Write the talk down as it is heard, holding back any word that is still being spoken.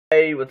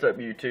Hey, what's up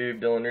YouTube?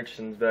 Dylan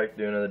Richardson's back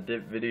doing another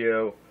dip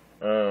video.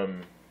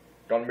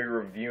 Gonna be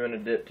reviewing a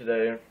dip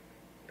today.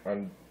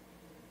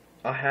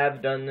 I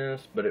have done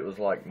this, but it was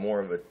like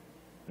more of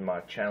my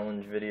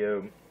challenge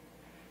video.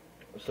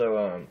 So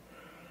I'm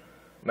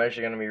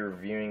actually gonna be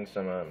reviewing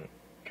some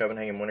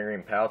Copenhagen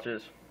Wintergreen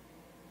pouches.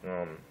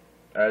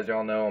 As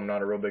y'all know, I'm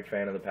not a real big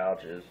fan of the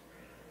pouches.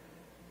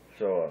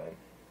 So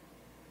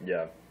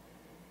yeah.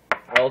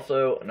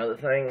 Also, another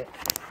thing,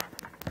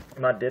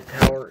 my dip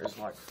tower is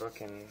like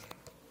fucking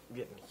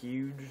getting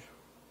huge.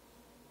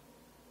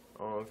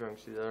 I don't know if y'all can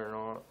see that or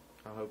not.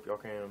 I hope y'all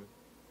can.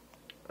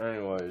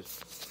 Anyways,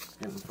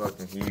 getting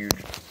fucking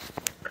huge.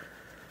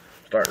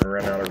 Starting to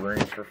run out of room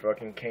for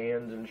fucking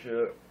cans and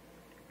shit.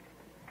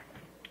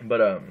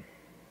 But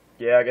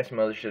yeah, I guess some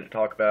other shit to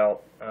talk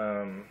about.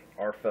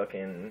 Our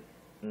fucking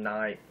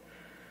night,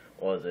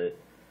 was it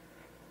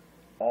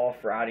all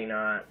Friday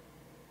night,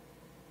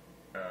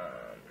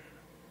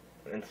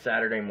 and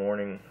Saturday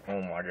morning.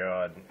 Oh my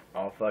god,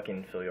 I'll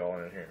fucking fill y'all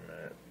in here in a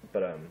minute.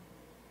 But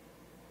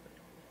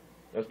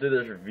let's do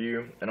this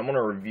review, and I'm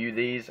gonna review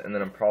these, and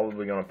then I'm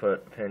probably gonna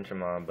put a pinch of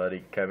my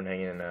buddy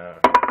Copenhagen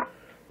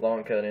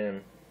long cut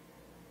in.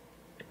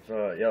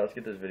 So yeah, let's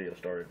get this video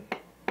started.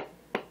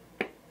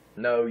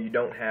 No, you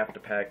don't have to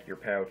pack your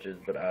pouches,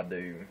 but I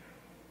do.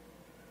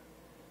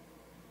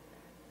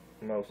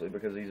 Mostly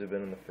because these have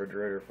been in the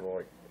refrigerator for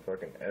like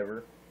fucking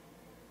ever.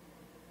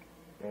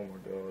 Oh my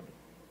god.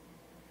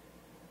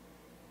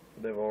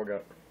 They've all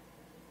got...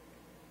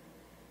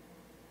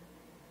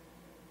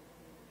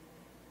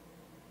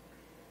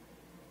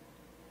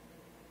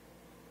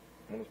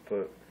 Let's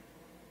put...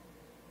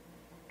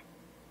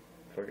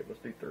 Fuck it, let's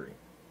do 3.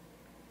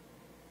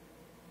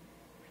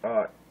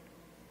 Alright.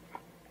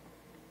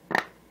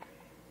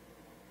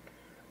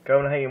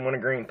 Copenhagen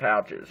Wintergreen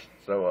pouches.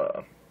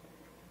 So,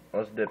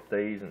 let's dip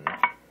these and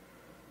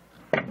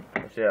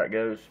let's see how it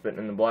goes. Spitting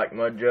in the black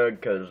mud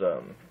jug because,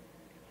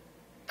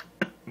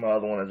 my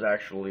other one is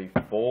actually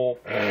full.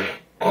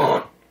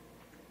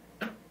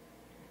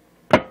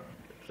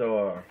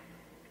 So,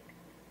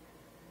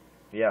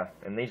 yeah,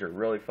 and these are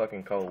really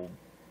fucking cold.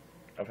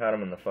 I've had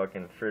them in the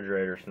fucking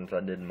refrigerator since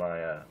I did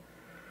my,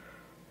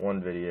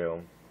 one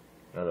video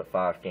of the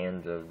 5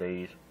 cans of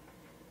these.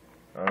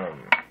 Let's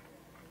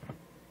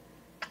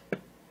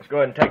go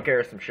ahead and take care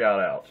of some shout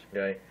outs,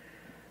 okay?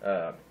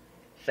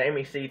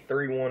 Sammy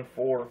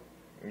C314,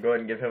 go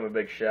ahead and give him a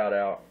big shout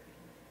out.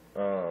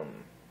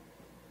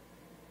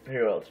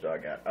 Who else do I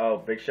got? Oh,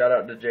 big shout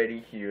out to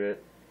JD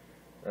Hewitt.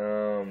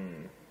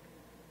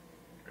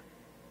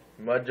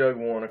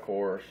 Mudjug1, of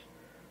course.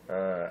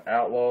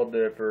 Outlaw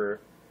Dipper.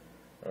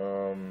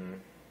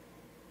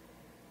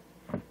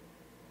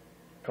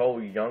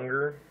 Cole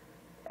Younger.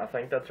 I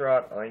think that's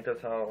right. I think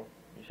that's how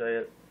you say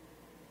it.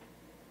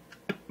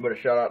 But a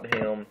shout out to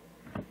him.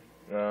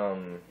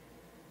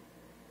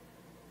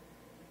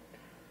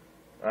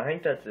 I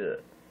think that's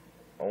it.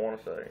 I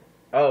want to say.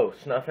 Oh,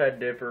 Snuffhead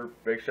Dipper.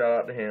 Big shout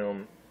out to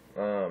him.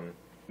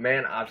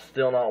 Man, I've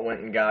still not went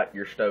and got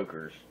your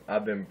Stokers.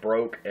 I've been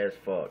broke as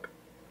fuck.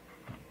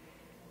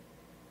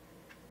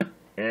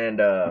 And,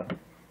 I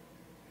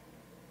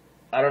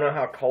don't know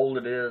how cold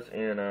it is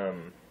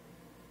in,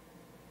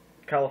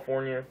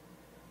 California.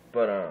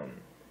 But,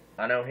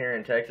 I know here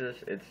in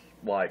Texas, it's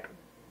like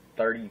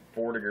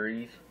 34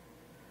 degrees.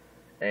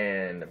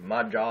 And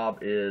my job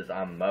is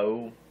I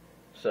mow.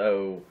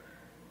 So,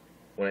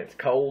 when it's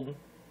cold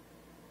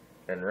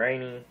and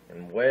rainy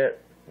and wet,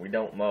 we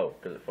don't mow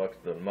because it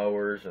fucks the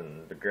mowers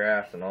and the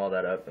grass and all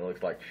that up, and it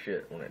looks like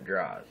shit when it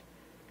dries.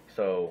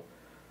 So,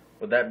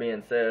 with that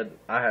being said,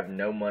 I have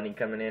no money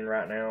coming in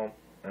right now.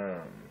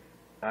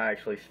 I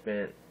actually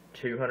spent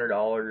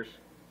 $200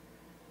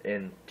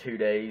 in 2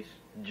 days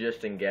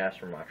just in gas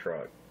for my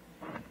truck.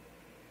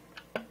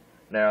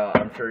 Now,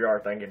 I'm sure you are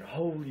thinking,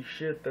 holy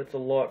shit, that's a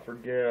lot for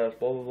gas,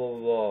 blah, blah, blah,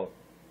 blah.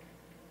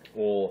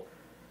 Well,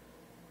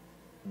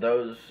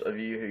 those of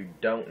you who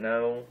don't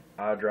know,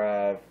 I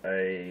drive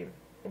a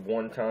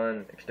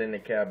 1-ton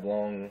extended cab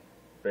long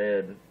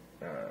bed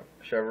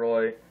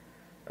Chevrolet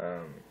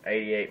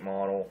 88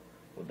 model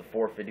with the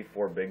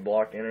 454 big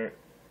block in it,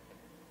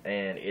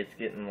 and it's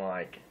getting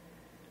like,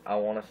 I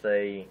want to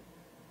say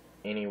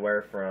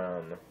anywhere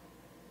from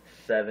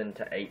 7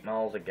 to 8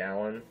 miles a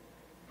gallon.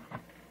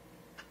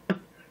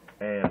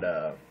 And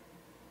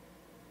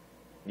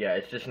yeah,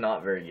 it's just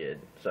not very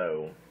good.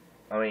 So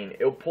I mean,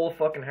 it'll pull a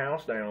fucking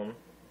house down,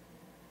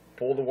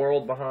 pull the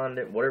world behind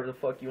it, whatever the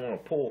fuck you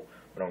want to pull.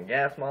 But on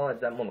gas mileage,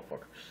 that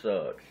motherfucker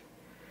sucks.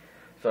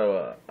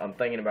 So, I'm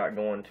thinking about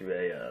going to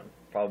a,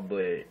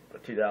 probably a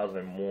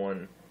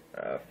 2001,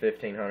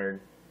 1500,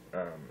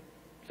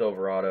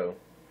 Silverado,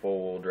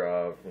 4-wheel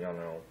drive, you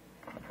know.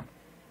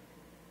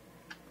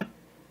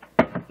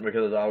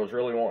 Because I was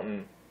really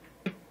wanting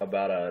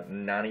about a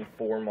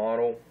 94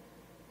 model,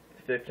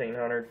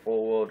 1500,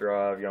 4-wheel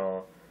drive,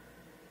 y'all,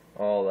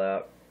 all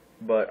that.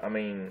 But, I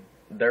mean,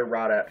 they're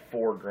right at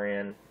 $4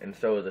 grand, and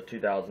so is a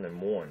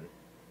 2001,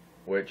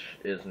 which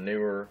is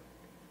newer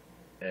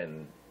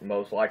and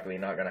most likely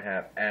not going to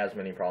have as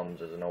many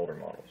problems as an older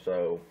model.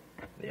 So,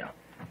 Yeah.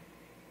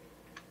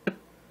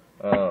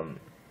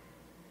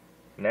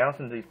 Now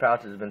since these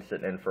pouches have been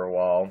sitting in for a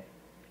while,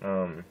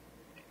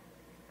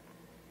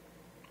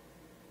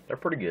 they're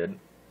pretty good.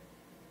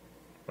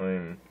 I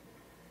mean,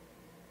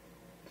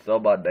 sell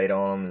by date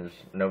on them is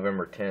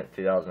November 10th,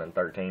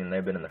 2013.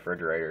 They've been in the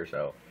refrigerator,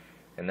 so,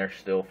 and they're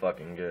still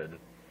fucking good.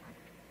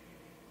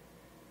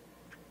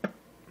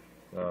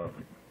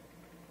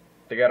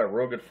 They got a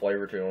real good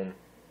flavor to them.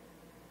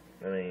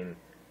 I mean,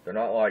 they're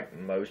not like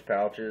most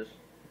pouches.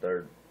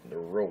 They're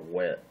real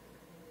wet,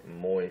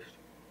 moist.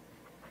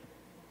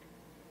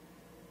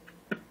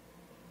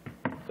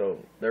 So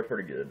they're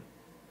pretty good.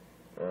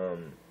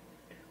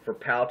 For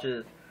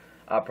pouches,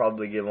 I'll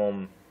probably give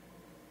them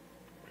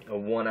a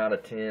 1 out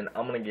of 10.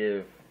 I'll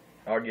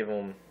give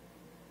them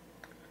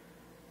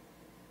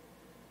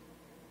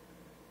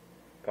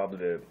probably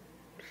the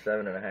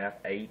 7.5,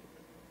 8.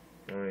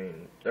 I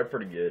mean, they're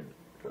pretty good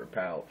for a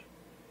pouch.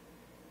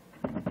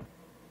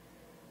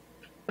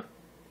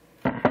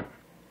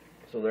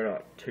 So they're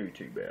not too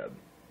bad.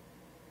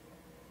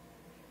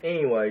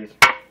 Anyways,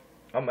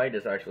 I may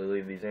just actually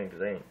leave these in because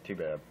they ain't too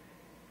bad.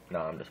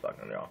 Nah, I'm just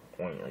fucking with y'all.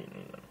 I ain't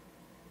eating them.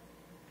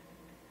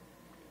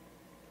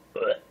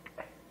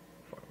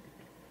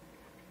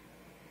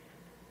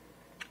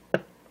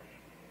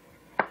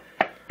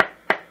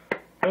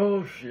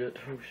 Oh shit,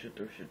 oh shit,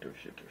 oh shit, oh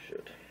shit, oh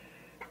shit.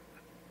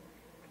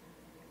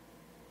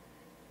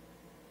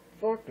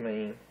 Fuck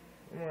me.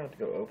 I'm gonna have to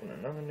go open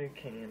another new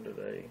can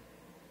today.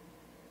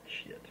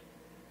 Shit.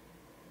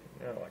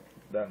 Not like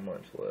that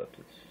much left.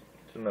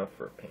 It's enough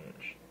for a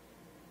pinch.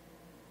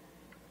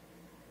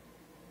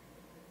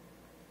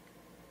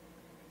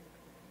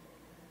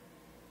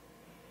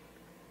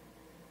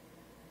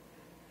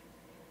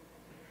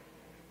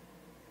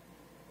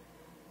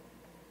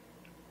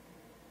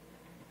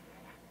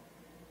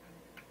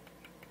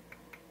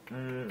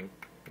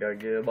 Gotta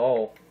get a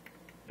ball.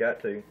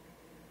 Got to.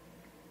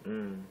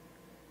 Ain't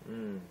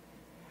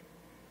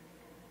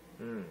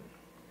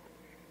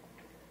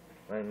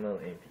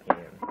another empty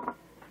can.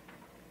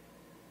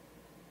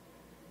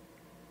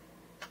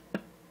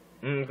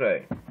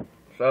 Okay.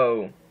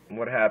 So,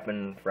 what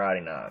happened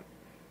Friday night?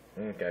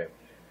 Okay.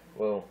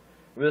 Well,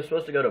 we were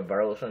supposed to go to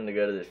Burleson to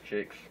go to this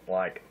chick's,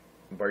 like,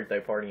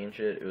 birthday party and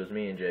shit. It was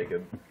me and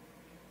Jacob.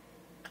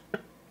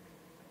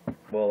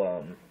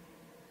 Well,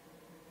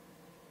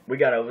 we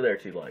got over there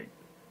too late.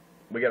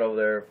 We got over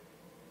there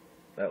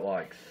at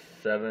like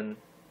 7,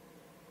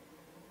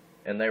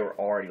 and they were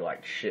already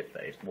like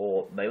shit-faced.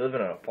 Well, they live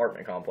in an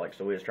apartment complex,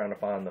 so we was trying to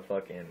find the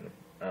fucking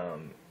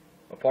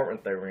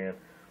apartment they were in.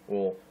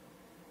 Well,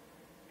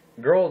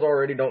 girls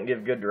already don't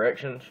give good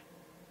directions,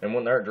 and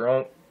when they're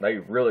drunk, they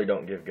really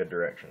don't give good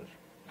directions.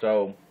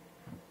 So,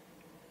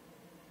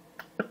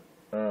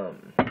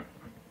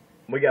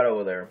 we got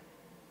over there.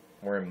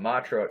 We're in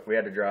my truck. We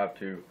had to drive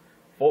to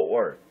Fort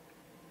Worth.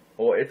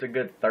 Well, it's a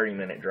good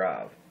 30-minute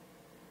drive.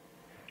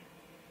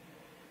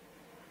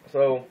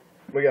 So,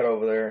 we got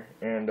over there,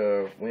 and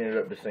we ended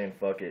up just saying,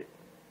 fuck it.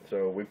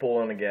 So, we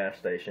pulled in a gas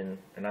station,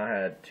 and I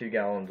had 2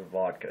 gallons of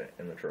vodka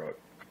in the truck.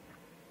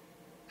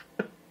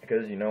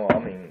 Because, you know, I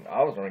mean,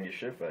 I was going to get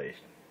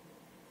shit-faced.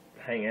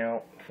 Hang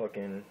out,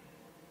 fucking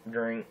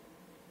drink,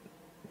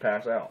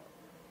 pass out.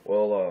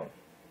 Well,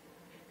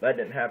 that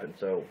didn't happen,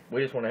 so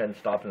we just went ahead and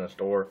stopped in the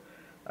store.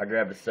 I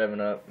grabbed a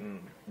 7-Up,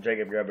 and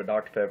Jacob grabbed a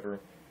Dr. Pepper,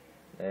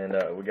 and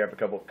we grabbed a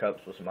couple of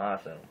cups with some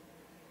ice in them.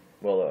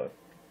 Well,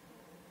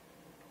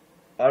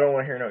 I don't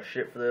want to hear no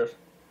shit for this,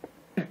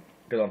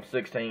 because I'm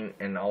 16,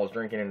 and I was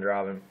drinking and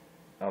driving.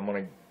 I'm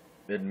going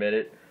to admit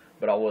it,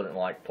 but I wasn't,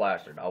 like,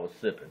 plastered. I was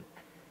sipping.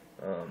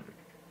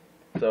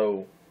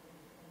 So,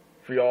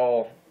 for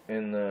y'all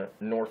in the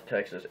North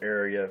Texas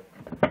area,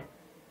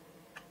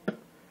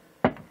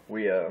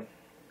 we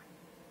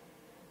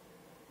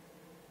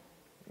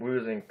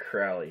was in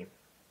Crowley,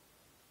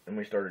 and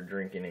we started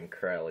drinking in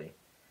Crowley,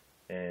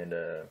 and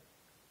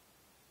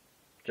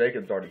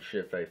Jacob's already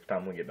shit-faced by the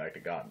time we get back to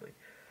Godly,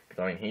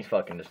 because I mean, he's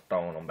fucking just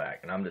throwing them back,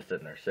 and I'm just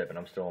sitting there sipping.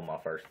 I'm still on my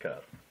first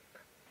cup.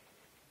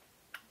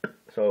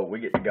 So we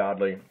get to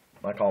Godly,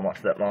 I call my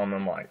stepmom, and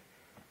I'm like,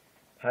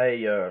 hey,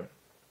 you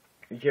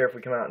care if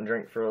we come out and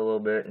drink for a little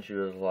bit? And she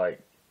was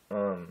like,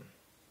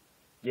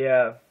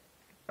 yeah,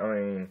 I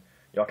mean,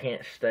 y'all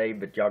can't stay,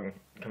 but y'all can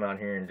come out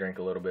here and drink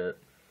a little bit.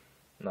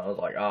 And I was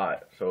like,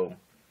 alright. So,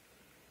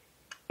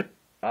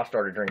 I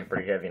started drinking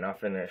pretty heavy, and I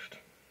finished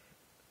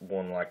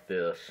one like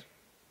this.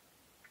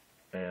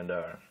 And,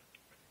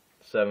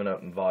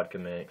 7-Up and vodka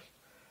mix.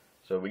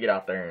 So, we get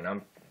out there, and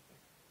I'm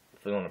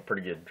feeling a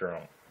pretty good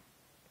drunk.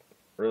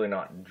 Really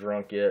not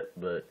drunk yet,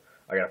 but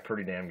I got a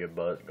pretty damn good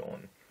buzz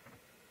going.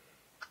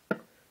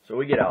 So,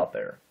 we get out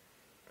there.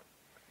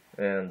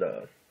 And,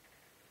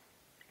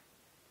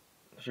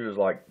 she was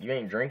like, you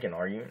ain't drinking,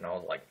 are you? And I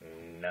was like,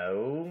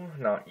 no,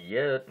 not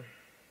yet.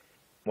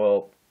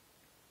 Well,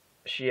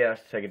 she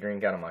asked to take a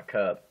drink out of my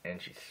cup,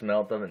 and she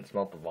smelt of it and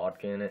smelt the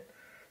vodka in it.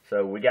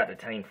 So we got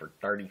detained for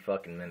 30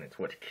 fucking minutes,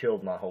 which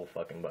killed my whole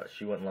fucking bus.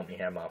 She wouldn't let me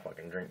have my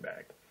fucking drink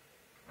back.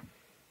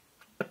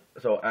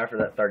 So after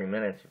that 30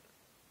 minutes,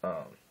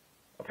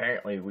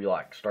 apparently we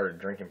like started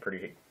drinking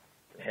pretty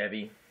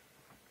heavy,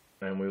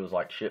 and we was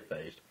like shit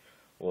faced.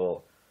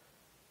 Well,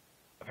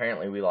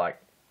 apparently we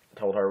like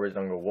told her we was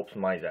gonna go whoop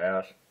somebody's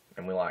ass,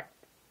 and we like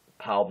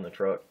piled in the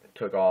truck,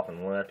 took off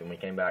and left, and we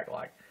came back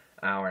like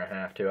an hour and a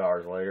half, 2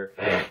 hours later.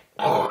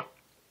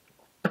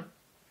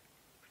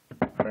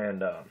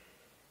 And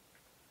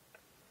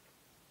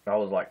I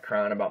was like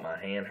crying about my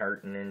hand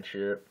hurting and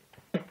shit.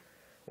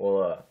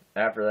 Well,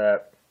 after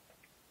that,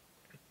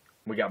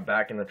 we got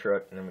back in the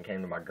truck, and then we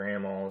came to my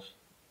grandma's,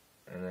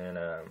 and then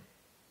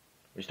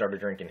we started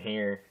drinking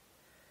here,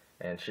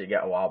 and shit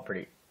got wild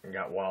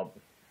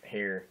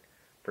here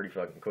pretty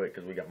fucking quick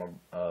because we got my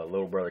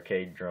little brother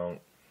Cade drunk.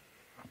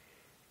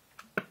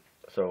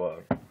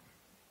 So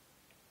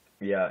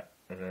yeah,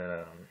 and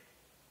then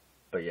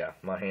but yeah,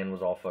 my hand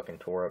was all fucking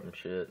tore up and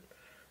shit.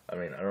 I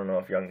mean, I don't know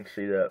if y'all can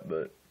see that,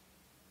 but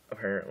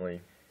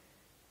apparently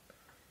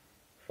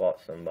fought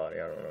somebody.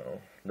 I don't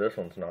know. This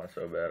one's not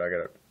so bad.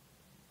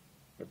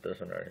 But this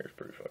one right here is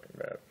pretty fucking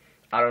bad.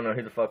 I don't know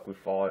who the fuck we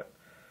fought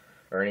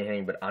or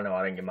anything, but I know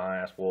I didn't get my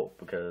ass whooped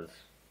because,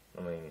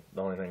 I mean,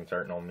 the only thing that's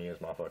hurting on me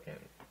is my fucking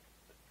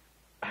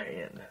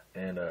hand.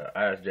 And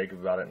I asked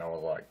Jacob about it, and I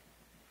was like,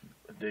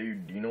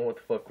 dude, do you know what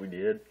the fuck we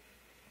did?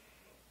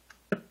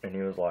 And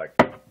he was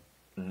like,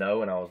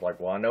 no. And I was like,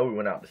 well, I know we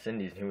went out to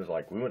Cindy's. And he was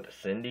like, we went to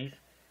Cindy's?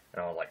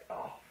 And I was like,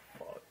 oh,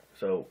 fuck.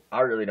 So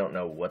I really don't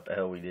know what the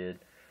hell we did,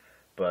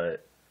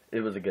 but it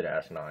was a good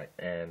ass night.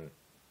 And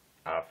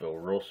I feel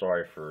real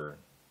sorry for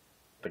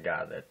the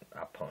guy that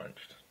I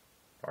punched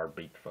or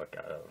beat the fuck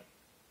out of,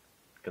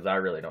 because I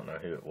really don't know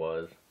who it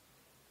was,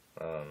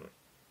 or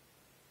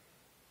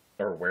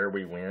where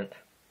we went.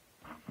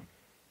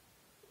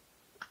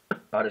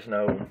 I just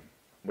know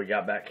we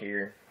got back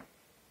here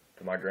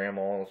to my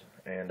grandma's,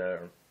 and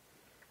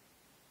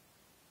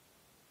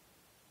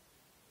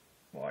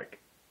like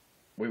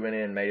we went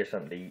in, made us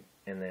something to eat,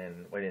 and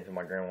then waited until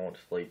my grandma went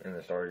to sleep, and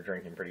then started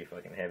drinking pretty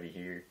fucking heavy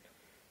here.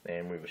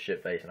 And we was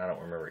shit faced, and I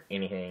don't remember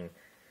anything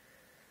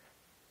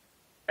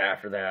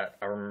after that.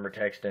 I remember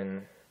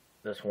texting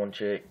this one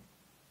chick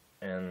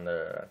and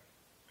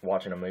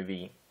watching a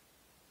movie,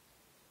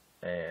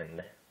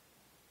 and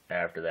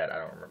after that I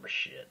don't remember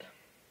shit.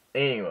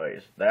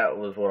 Anyways, that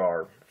was what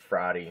our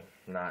Friday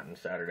night and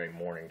Saturday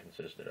morning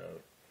consisted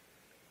of.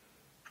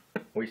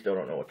 We still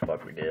don't know what the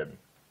fuck we did,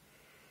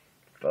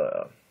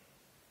 but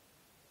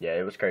yeah,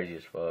 it was crazy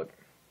as fuck.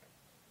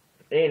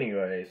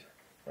 Anyways,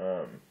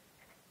 oh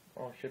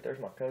shit, there's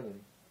my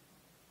cousin.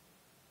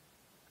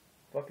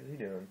 The fuck is he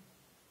doing?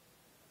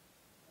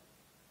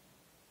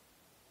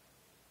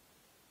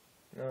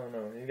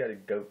 No, he's got a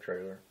goat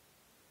trailer.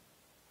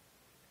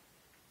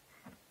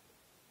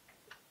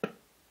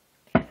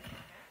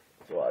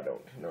 So I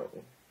don't know.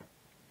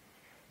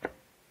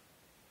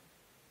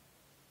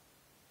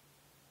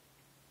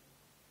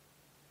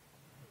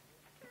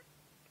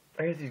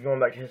 I guess he's going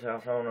back to his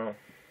house, I don't know.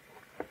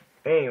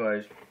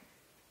 Anyways,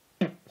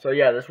 so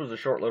yeah, this was a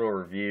short little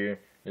review,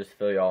 just to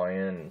fill y'all in,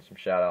 and some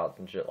shout outs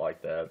and shit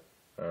like that.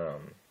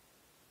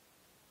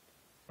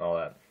 All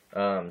that.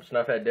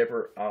 Snuffhead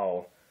Dipper,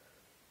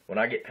 when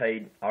I get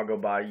paid, I'll go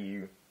buy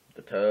you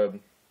the tub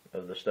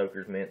of the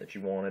Stoker's Mint that you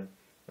wanted.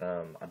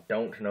 I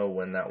don't know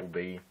when that will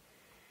be,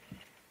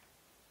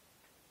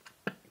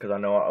 because I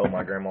know I owe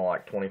my grandma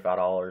like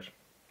 $25,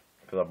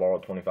 because I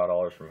borrowed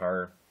 $25 from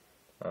her.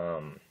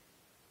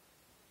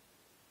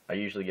 I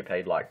usually get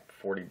paid like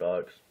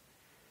 $40,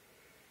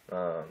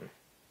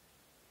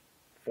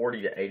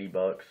 40 to 80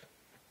 bucks,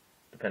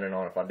 depending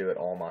on if I do it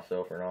all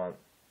myself or not.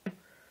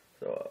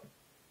 So,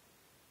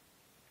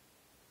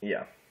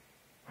 yeah.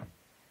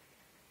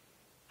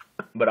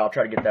 But I'll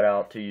try to get that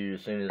out to you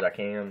as soon as I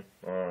can.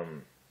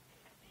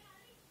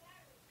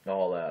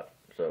 All that.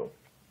 So,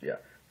 yeah.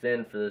 That's the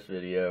end for this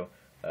video.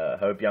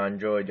 Hope y'all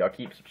enjoyed. Y'all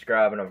keep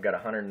subscribing. I've got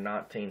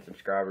 119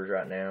 subscribers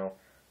right now.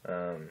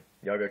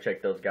 Y'all go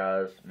check those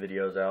guys'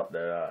 videos out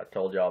that I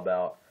told y'all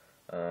about.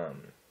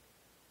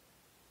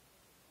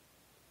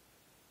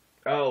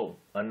 Oh,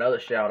 another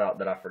shout out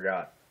that I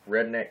forgot.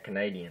 Redneck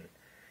Canadian.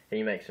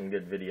 He makes some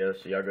good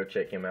videos, so y'all go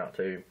check him out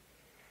too.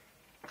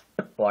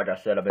 Like I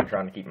said, I've been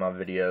trying to keep my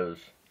videos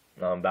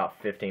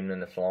about 15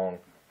 minutes long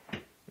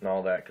and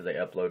all that, because they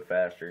upload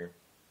faster.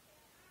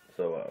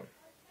 So,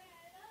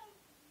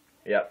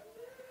 yep.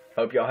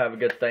 Hope y'all have a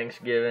good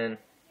Thanksgiving.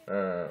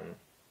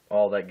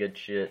 All that good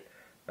shit.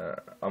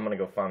 I'm gonna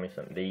go find me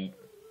something to eat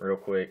real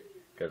quick,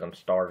 because I'm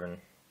starving.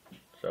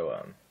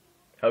 So,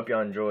 hope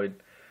y'all enjoyed.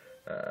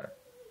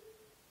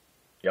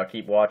 Y'all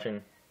keep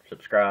watching,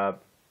 subscribe,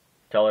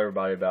 tell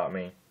everybody about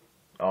me,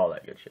 all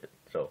that good shit.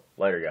 So,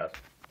 later guys.